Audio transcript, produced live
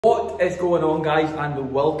What is going on, guys,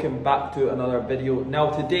 and welcome back to another video. Now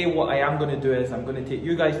today what I am going to do is I'm going to take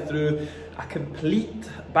you guys through a complete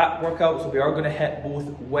back workout. So we are going to hit both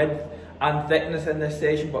width and thickness in this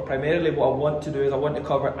session, but primarily what I want to do is I want to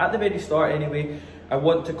cover, at the very start anyway, I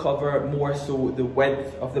want to cover more so the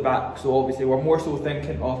width of the back. So obviously we're more so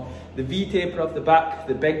thinking of the V taper of the back,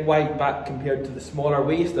 the big wide back compared to the smaller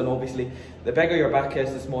waist, and obviously the bigger your back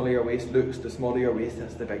is, the smaller your waist looks, the smaller your waist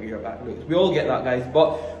is, the bigger your back looks. We all get that, guys,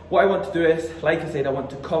 but what I want to do is, like I said, I want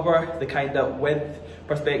to cover the kind of width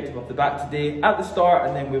perspective of the back today at the start,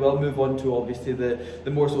 and then we will move on to obviously the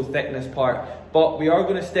more so thickness part. But we are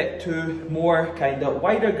going to stick to more kind of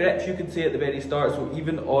wider grips, you could say, at the very start. So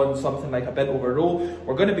even on something like a bent over row,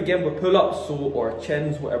 we're going to begin with pull-ups, so, or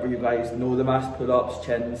chins, whatever you guys know them as, pull-ups,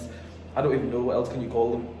 chins. I don't even know what else can you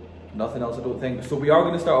call them. Nothing else, I don't think. So we are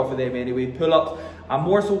going to start off with them anyway. Pull-ups, a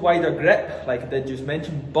more so wider grip, like I did just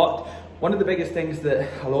mention. But one of the biggest things that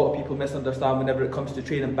a lot of people misunderstand whenever it comes to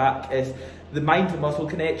training back is the mind to muscle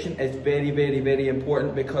connection is very, very, very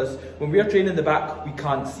important, because when we are training the back, we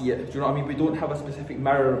can't see it. Do you know what I mean? We don't have a specific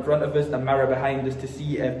mirror in front of us, a mirror behind us to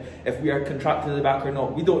see if we are contracting the back or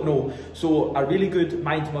not. We don't know. So a really good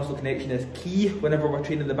mind to muscle connection is key whenever we're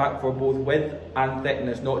training the back for both width and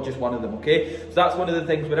thickness, not just one of them, okay? So that's one of the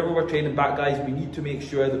things, whenever we're training back, guys, we need to make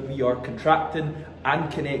sure that we are contracting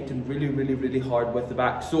and connecting really, really, really hard with the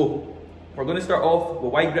back. So we're going to start off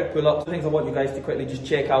with wide grip pull-ups. The things I want you guys to quickly just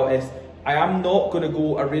check out is I am not going to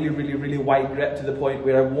go a really, really, really wide grip to the point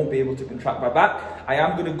where I won't be able to contract my back. I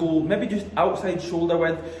am going to go maybe just outside shoulder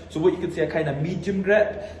width, so what you could say a kind of medium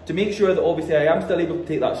grip, to make sure that obviously I am still able to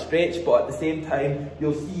take that stretch, but at the same time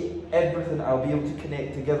you'll see everything I'll be able to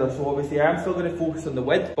connect together. So obviously I am still going to focus on the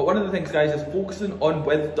width, but one of the things, guys, is focusing on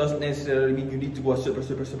width doesn't necessarily mean you need to go a super,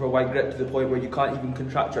 super, super wide grip to the point where you can't even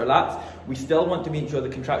contract your lats. We still want to make sure the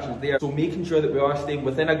contraction is there, so making sure that we are staying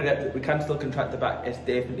within a grip that we can still contract the back is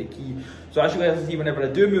definitely key. So as you guys see, whenever I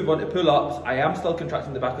do move on to pull-ups, I am still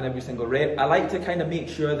contracting the back on every single rep. I like to kind of make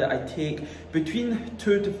sure that I take between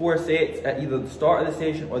 2 to 4 sets at either the start of the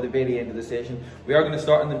session or the very end of the session. We are going to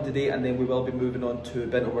start on them today, and then we will be moving on to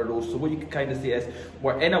bent over rows. So what you can kind of say is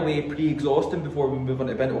we're in a way pre-exhausting before we move on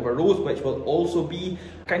to bent over rows, which will also be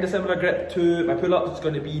kind of similar grip to my pull-ups. It's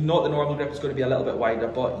going to be not the normal grip, it's going to be a little bit wider.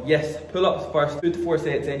 But yes, pull-ups first, 2 to 4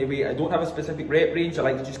 sets anyway. I don't have a specific rep range, I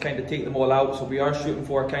like to just kind of take them all out. So we are shooting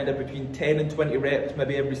for kind of between 10 and 20 reps,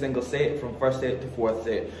 maybe every single set, from first set to fourth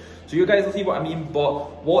set. So you guys will see what I mean,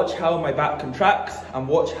 but watch how my back contracts and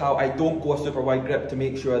watch how I don't go a super wide grip to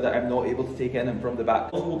make sure that I'm not able to take anything from the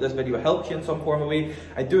back. I hope this video helps you in some form of way.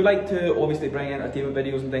 I do like to obviously bring entertainment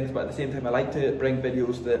videos and things, but at the same time I like to bring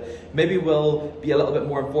videos that maybe will be a little bit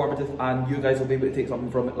more informative and you guys will be able to take something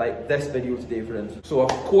from it, like this video today, for instance. So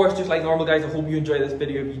of course, just like normal, guys, I hope you enjoy this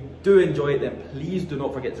video. If you do enjoy it, then please do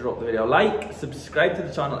not forget to drop the video a like, subscribe to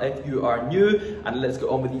the channel if you are new, and let's get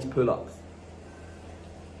on with these pull-ups.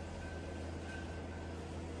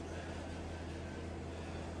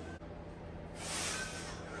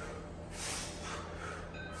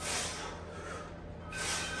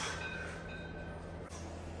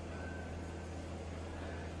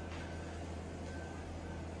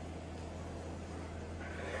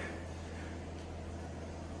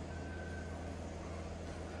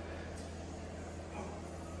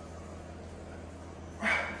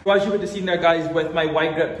 So as you would have seen there, guys, with my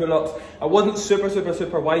wide grip pull-ups, I wasn't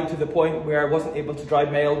super wide to the point where I wasn't able to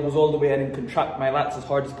drive my elbows all the way in and contract my lats as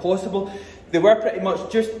hard as possible. They were pretty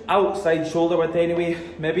much just outside shoulder width anyway,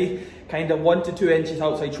 maybe kind of 1 to 2 inches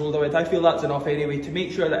outside shoulder width. I feel that's enough anyway to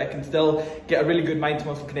make sure that I can still get a really good mind to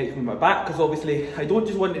muscle connection with my back, because obviously I don't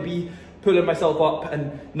just want to be pulling myself up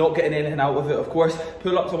and not getting anything out of it. Of course,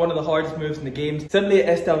 pull-ups are one of the hardest moves in the game. Simply it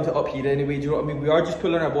is down to up here anyway, do you know what I mean? We are just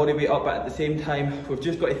pulling our body weight up, but at the same time, we've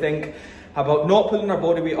just got to think about not pulling our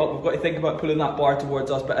body weight up. We've got to think about pulling that bar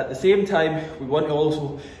towards us, but at the same time, we want to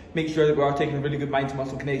also make sure that we are taking a really good mind to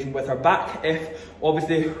muscle connection with our back. If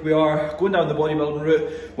obviously we are going down the bodybuilding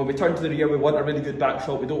route, when we turn to the rear, we want a really good back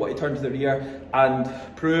shot. We don't want to turn to the rear and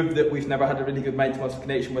prove that we've never had a really good mind to muscle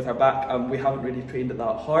connection with our back, and we haven't really trained it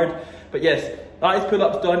that hard. But yes, that is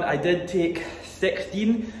pull-ups done. I did take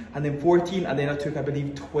 16 and then 14, and then I took, I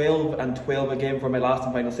believe, 12 and 12 again for my last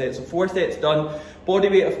and final set. So 4 sets done. Body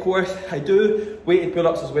weight, of course, I do weighted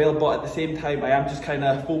pull-ups as well, but at the same time, I am just kind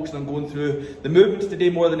of focusing on going through the movements today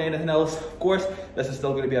more than anything else. Of course, this is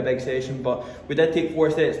still going to be a big session, but we did take 4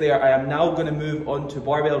 sets there. I am now going to move on to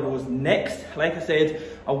barbell rows next. Like I said,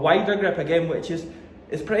 a wider grip again, which is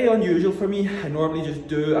It's pretty unusual for me. I normally just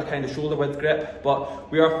do a kind of shoulder width grip,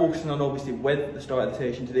 but we are focusing on obviously width at the start of the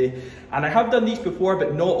session today. And I have done these before,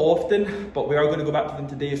 but not often, but we are going to go back to them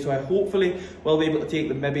today. So I hopefully will be able to take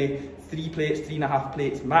them maybe 3 plates, 3.5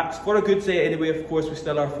 plates max for a good set anyway. Of course, we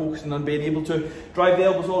still are focusing on being able to drive the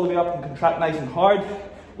elbows all the way up and contract nice and hard.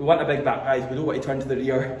 We want a big back, guys. We don't want to turn to the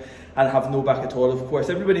rear and have no back at all. Of course,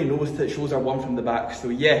 everybody knows that shows are one from the back. So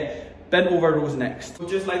yeah, bent over rows next. So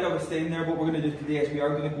just like I was saying there, what we're going to do today is we are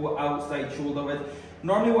going to go outside shoulder width.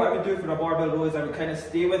 Normally what I would do for a barbell row is I would kind of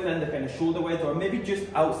stay within the kind of shoulder width, or maybe just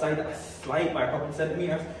outside a slight by a couple of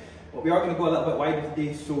centimetres. But we are going to go a little bit wider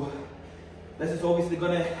today, so this is obviously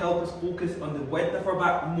going to help us focus on the width of our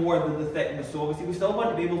back more than the thickness. So obviously we still want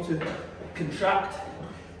to be able to contract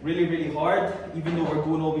really, really hard. Even though we're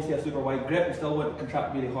going obviously a super wide grip, we still want to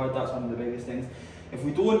contract really hard. That's one of the biggest things. If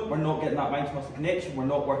we don't, we're not getting that mind to muscle connection, we're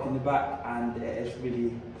not working the back, and it is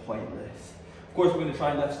really pointless. Of course, we're going to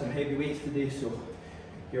try and lift some heavy weights today, so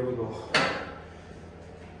here we go.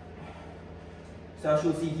 So as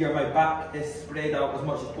you'll see here, my back is spread out as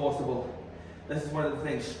much as possible. This is one of the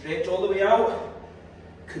things. Stretch all the way out,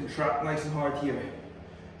 contract nice and hard here.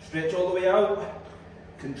 Stretch all the way out,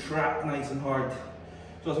 contract nice and hard.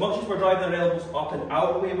 So as much as we're driving our elbows up and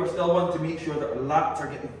out of the way, we still want to make sure that our lats are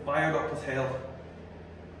getting fired up as hell.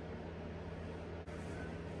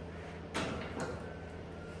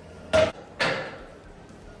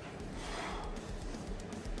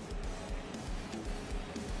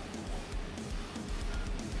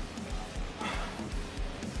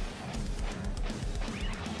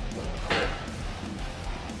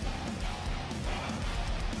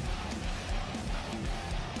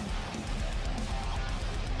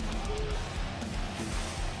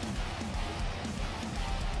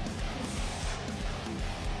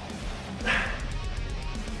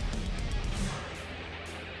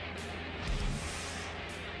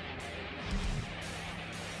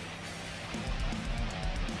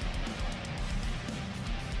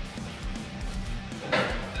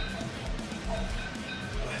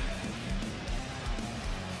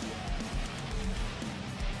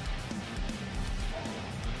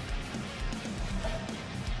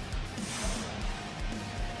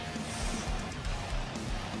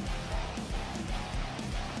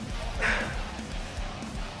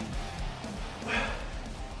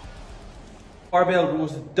 Barbell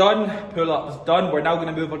rows done, pull up is done. We're now going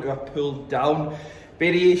to move on to a pull down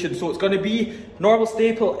variation. So it's going to be normal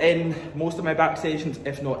staple in most of my back sessions,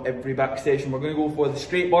 if not every back session. We're going to go for the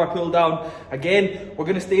straight bar pull down. Again, we're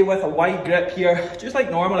going to stay with a wide grip here, just like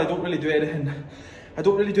normal. I don't really do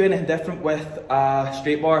anything different with a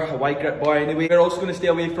straight bar, a wide grip bar anyway. We're also going to stay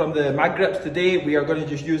away from the mag grips today. We are going to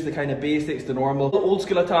just use the kind of basics, the normal old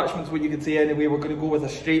school attachments, what you could say anyway. We're going to go with a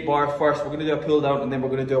straight bar first. We're going to do a pull down, and then we're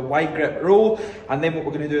going to do a wide grip row. And then what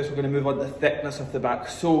we're going to do is we're going to move on to the thickness of the back.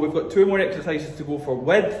 So we've got 2 more exercises to go for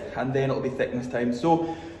width, and then it'll be thickness time.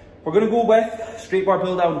 So we're going to go with straight bar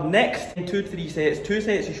pull down next in 2 to 3 sets. 2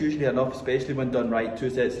 sets is usually enough, especially when done right.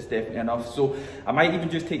 2 sets is definitely enough. So I might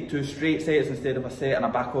even just take 2 straight sets instead of a set and a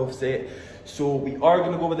back off set. So we are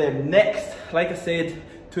going to go with them next. Like I said,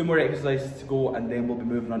 2 more exercises to go, and then we'll be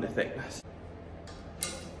moving on to thickness.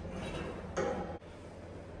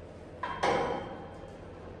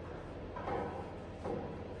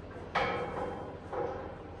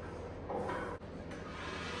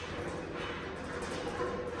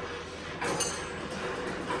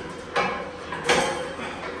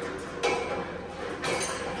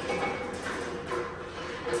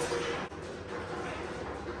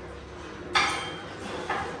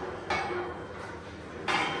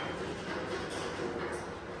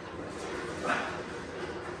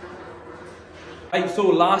 Right, so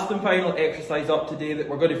last and final exercise up today that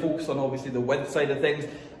we're going to focus on, obviously the width side of things.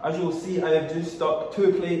 As you'll see, I have just stuck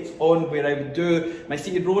 2 plates on where I would do my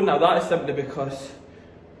seated row. Now that is simply because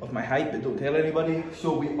of my height, but don't tell anybody.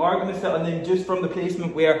 So we are going to sit on them just from the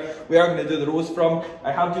placement where we are going to do the rows from.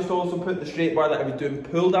 I have just also put the straight bar that I would do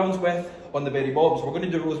pull downs with on the very bottom, so we're going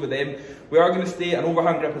to do rows with them. We are going to stay an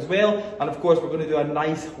overhand grip as well, and of course we're going to do a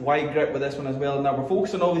nice wide grip with this one as well. Now we're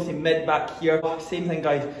focusing obviously mid back here. Same thing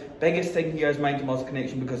guys, biggest thing here is mind to muscle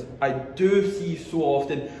connection, because I do see so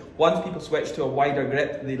often once people switch to a wider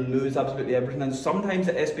grip they lose absolutely everything, and sometimes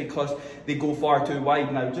it is because they go far too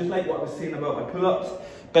wide. Now just like what I was saying about my pull-ups,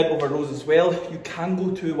 bent over rows as well, you can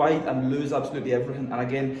go too wide and lose absolutely everything, and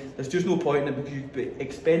again there's just no point in it because you'd be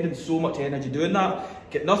expending so much energy doing that,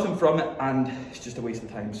 get nothing from it, and it's just a waste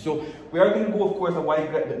of time. So we are going to go of course a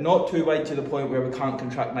wide grip, but not too wide to the point where we can't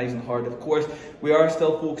contract nice and hard. Of course we are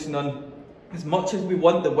still focusing on As much as we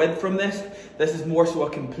want the width from this, this is more so a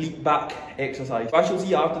complete back exercise. As you'll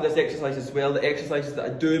see after this exercise as well, the exercises that I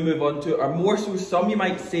do move on to are more so, some you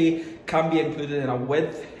might say can be included in a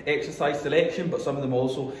width exercise selection, but some of them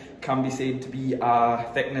also can be said to be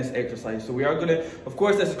a thickness exercise. So we are going to, of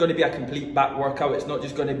course, this is going to be a complete back workout. It's not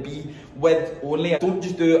just going to be width only. I don't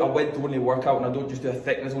just do a width only workout, and I don't just do a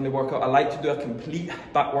thickness only workout. I like to do a complete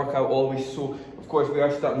back workout always. So of course we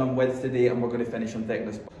are starting on width today, and we're going to finish on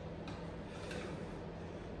thickness.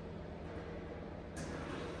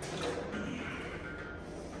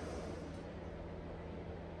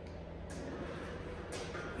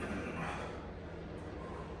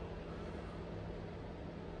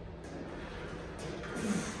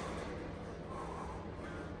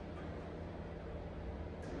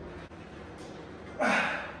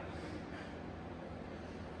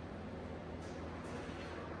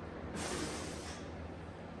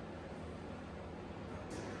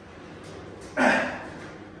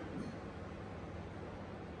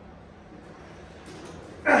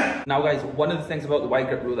 Now guys, one of the things about the wide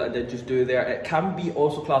grip row that I did just do there, it can be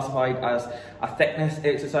also classified as a thickness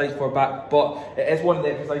exercise for back, but it is one of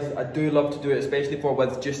the exercises I do love to do it, especially for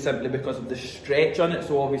width, just simply because of the stretch on it.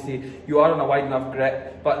 So obviously you are on a wide enough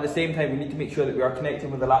grip, but at the same time we need to make sure that we are connecting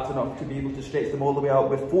with the lats enough to be able to stretch them all the way out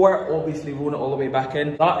before obviously rolling it all the way back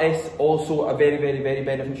in. That is also a very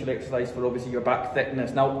beneficial exercise for obviously your back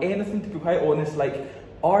thickness. Now anything, to be quite honest, like,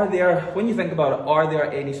 are there, when you think about it, are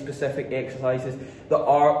there any specific exercises that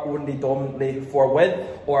are only dominantly for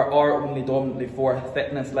width or are only dominantly for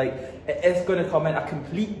thickness? Like, it is going to come in a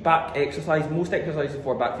complete back exercise. Most exercises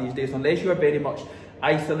for back these days, unless you are very much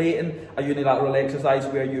isolating a unilateral exercise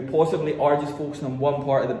where you possibly are just focusing on one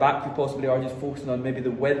part of the back, you possibly are just focusing on maybe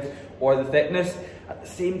the width or the thickness. At the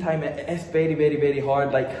same time, it is very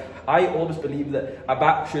hard. Like, I always believe that a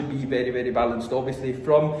back should be very balanced, obviously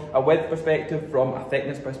from a width perspective, from a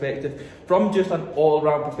thickness perspective, from just an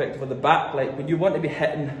all-round perspective of the back. Like, when you want to be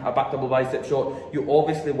hitting a back double bicep shot, you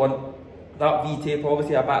obviously want that V-taper,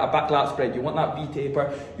 obviously a back lat spread, you want that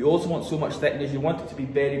V-taper, you also want so much thickness, you want it to be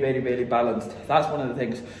very balanced. That's one of the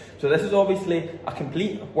things. So this is obviously a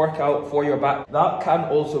complete workout for your back. That can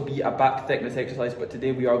also be a back thickness exercise, but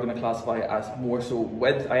today we are going to classify it as more so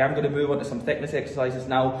width. I am going to move on to some thickness exercises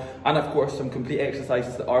now, and of course some complete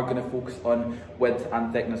exercises that are going to focus on width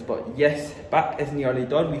and thickness. But yes, back is nearly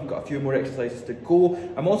done. We've got a few more exercises to go.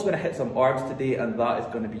 I'm also going to hit some arms today, and that is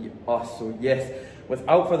going to be us. So yes,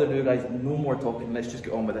 without further ado guys, no more talking, let's just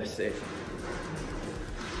get on with this session.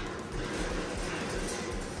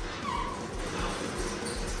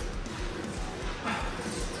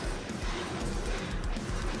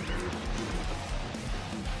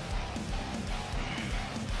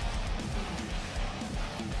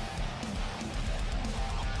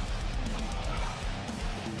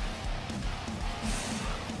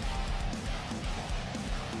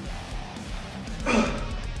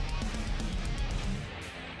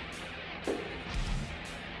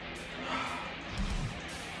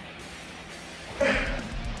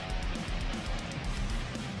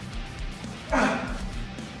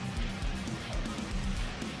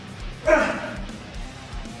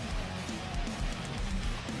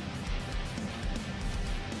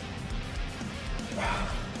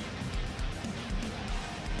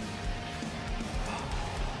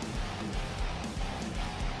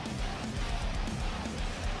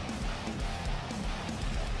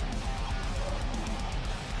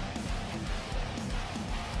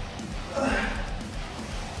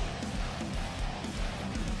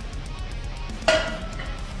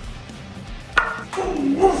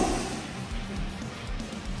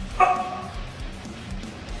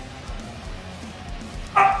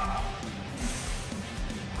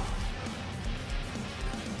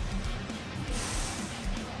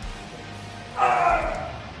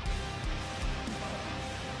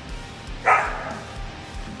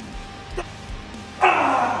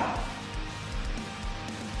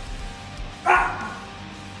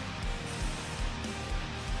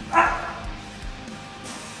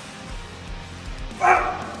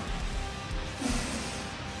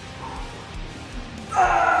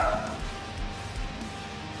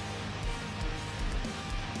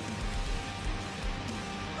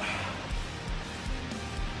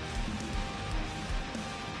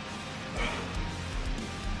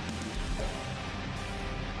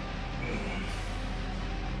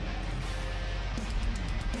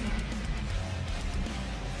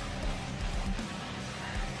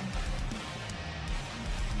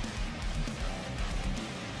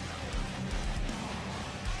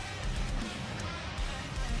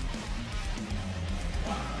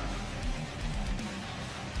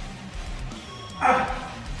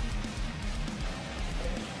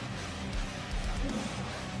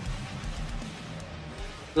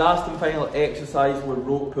 Last and final exercise were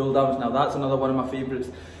rope pull downs. Now that's another one of my favourites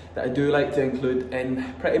that I do like to include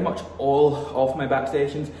in pretty much all of my back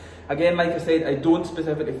sessions. Again, like I said, I don't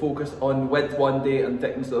specifically focus on width one day and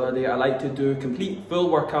thickness the other day. I like to do complete full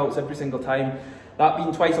workouts every single time. That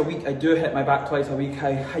being twice a week, I do hit my back twice a week.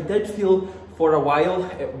 I did feel for a while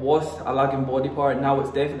it was a lagging body part. Now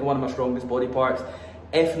it's definitely one of my strongest body parts,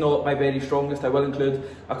 if not my very strongest. I will include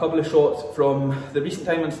a couple of shots from the recent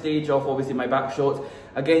time on stage of obviously my back shots.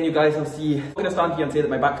 Again, you guys will see, I'm not going to stand here and say that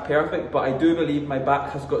my back's perfect, but I do believe my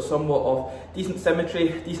back has got somewhat of decent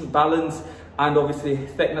symmetry, decent balance, and obviously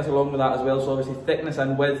thickness along with that as well. So obviously thickness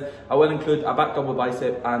and width. I will include a back double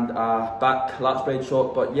bicep and a back lat spread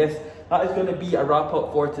shot. But yes, that is going to be a wrap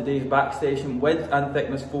up for today's back session, width and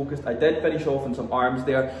thickness focused. I did finish off on some arms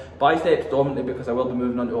there, biceps dominantly because I will be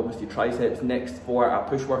moving on to obviously triceps next for a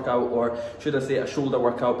push workout, or should I say a shoulder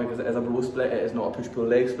workout, because it is a bro split, it is not a push pull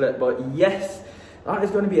leg split. But yes, that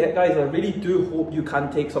is going to be it, guys. I really do hope you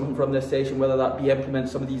can take something from this session, whether that be implement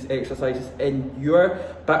some of these exercises in your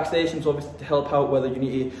back sessions, obviously to help out, whether you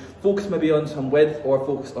need to focus maybe on some width or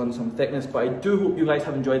focus on some thickness. But I do hope you guys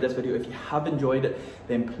have enjoyed this video. If you have enjoyed it,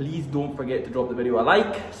 then please don't forget to drop the video a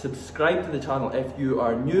like, subscribe to the channel if you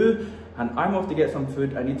are new, and I'm off to get some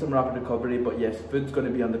food. I need some rapid recovery, but yes, food's going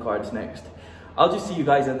to be on the cards next. I'll just see you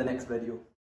guys in the next video.